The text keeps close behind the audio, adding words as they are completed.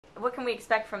what can we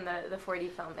expect from the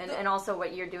 4D film, and also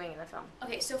what you're doing in the film?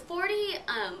 Okay, so 4D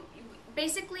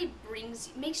basically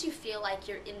makes you feel like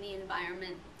you're in the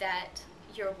environment that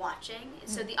you're watching.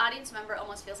 So the audience member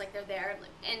almost feels like they're there,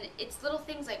 and it's little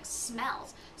things like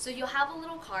smells. So you'll have a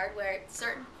little card where at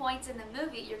certain points in the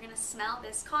movie you're going to smell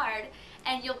this card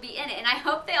and you'll be in it, and I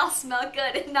hope they all smell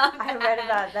good and not bad. I read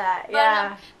about that.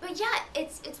 Yeah. But yeah,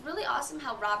 it's really awesome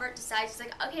how Robert decides, he's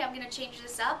like, okay, I'm going to change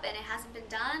this up, and it hasn't been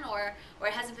done, or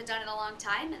it hasn't been done in a long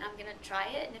time, and I'm going to try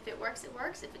it, and if it works, it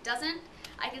works. If it doesn't,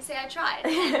 I can say I tried.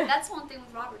 And that's one thing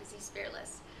with Robert, is he's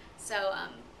fearless. So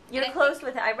you're close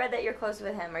with him. I read that you're close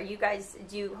with him. Are you guys?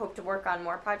 Do you hope to work on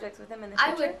more projects with him in the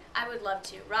future? I would love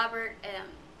to. Robert,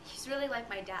 he's really like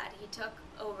my dad. He took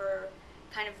over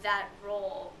kind of that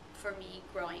role for me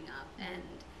growing up, and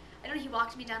I don't know. He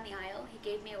walked me down the aisle. He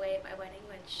gave me away at my wedding,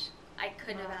 which I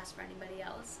couldn't have asked for anybody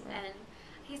else. Yeah. And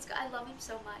I love him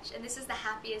so much, and this is the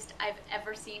happiest I've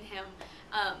ever seen him.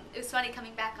 It was funny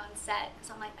coming back on set,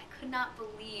 because I'm like, I could not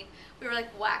believe we were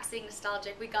like waxing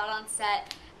nostalgic. We got on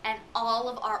set, and all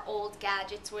of our old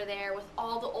gadgets were there with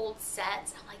all the old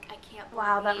sets. I'm like, I can't believe.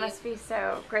 Wow, that must be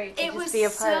so great to just be a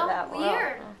part of that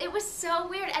world. It was so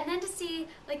weird. And then to see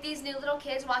like these new little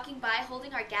kids walking by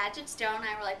holding our gadgets, Daryl and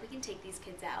I were like, we can take these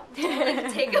kids out. We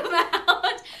can take them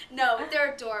out. No, but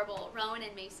they're adorable. Rowan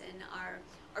and Mason are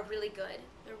really good.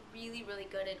 They're really, really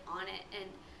good and on it. And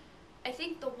I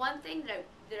think the one thing that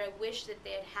I wish that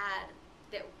they had,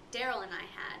 that Daryl and I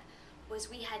had, was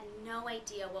we had no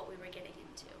idea what we were getting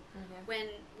into. When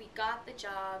we got the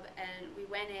job and we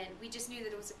went in, we just knew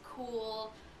that it was a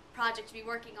cool project to be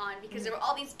working on, because there were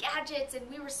all these gadgets and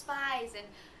we were spies, and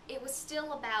it was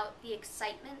still about the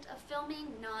excitement of filming,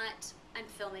 not I'm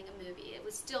filming a movie. It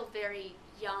was still very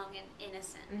young and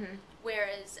innocent.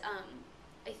 Whereas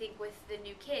I think with the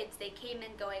new kids, they came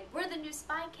in going, we're the new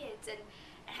Spy Kids, and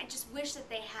I just wish that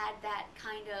they had that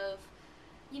kind of,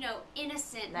 you know,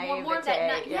 innocent, more of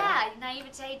that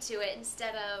naivete to it,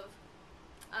 instead of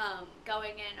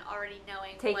going in already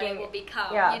knowing what it will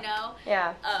become, you know?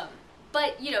 Yeah.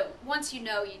 But, you know, once you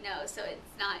know, so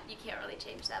it's not, you can't really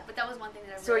change that. But that was one thing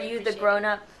that I really So are you the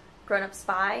grown-up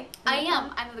spy? I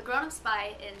am. I'm the grown-up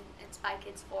spy in Spy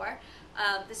Kids 4.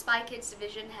 The Spy Kids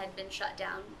division had been shut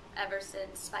down ever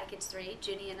since Spy Kids 3.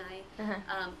 Junie and I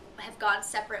have gone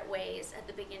separate ways at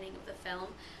the beginning of the film.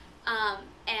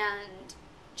 And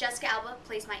Jessica Alba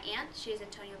plays my aunt. She is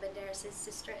Antonio Banderas'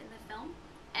 sister in the film.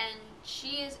 And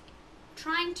she is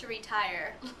trying to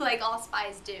retire, like all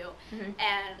spies do,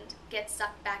 and get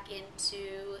sucked back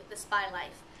into the spy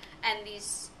life. And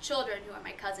these children, who are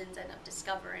my cousins, end up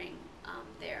discovering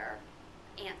their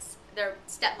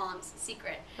stepmom's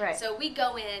secret. Right. So we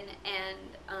go in, and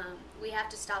we have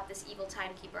to stop this evil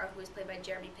timekeeper, who is played by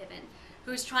Jeremy Piven,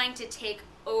 who's trying to take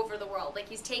over the world. Like,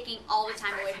 he's taking all the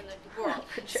time away from the world.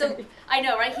 So I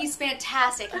know, right? He's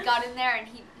fantastic. He got in there and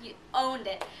he owned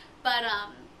it.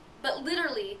 But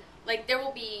literally, like, there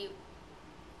will be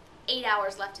 8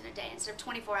 hours left in a day instead of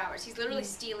 24 hours. He's literally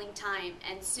stealing time,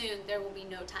 and soon there will be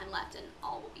no time left, and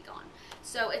all will be gone.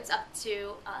 So it's up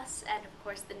to us, and of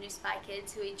course the new Spy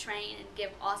Kids, who we train and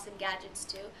give awesome gadgets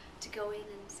to go in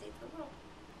and save the world.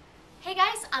 Hey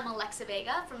guys, I'm Alexa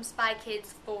Vega from Spy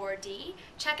Kids 4D.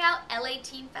 Check out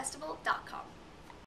lateenfestival.com.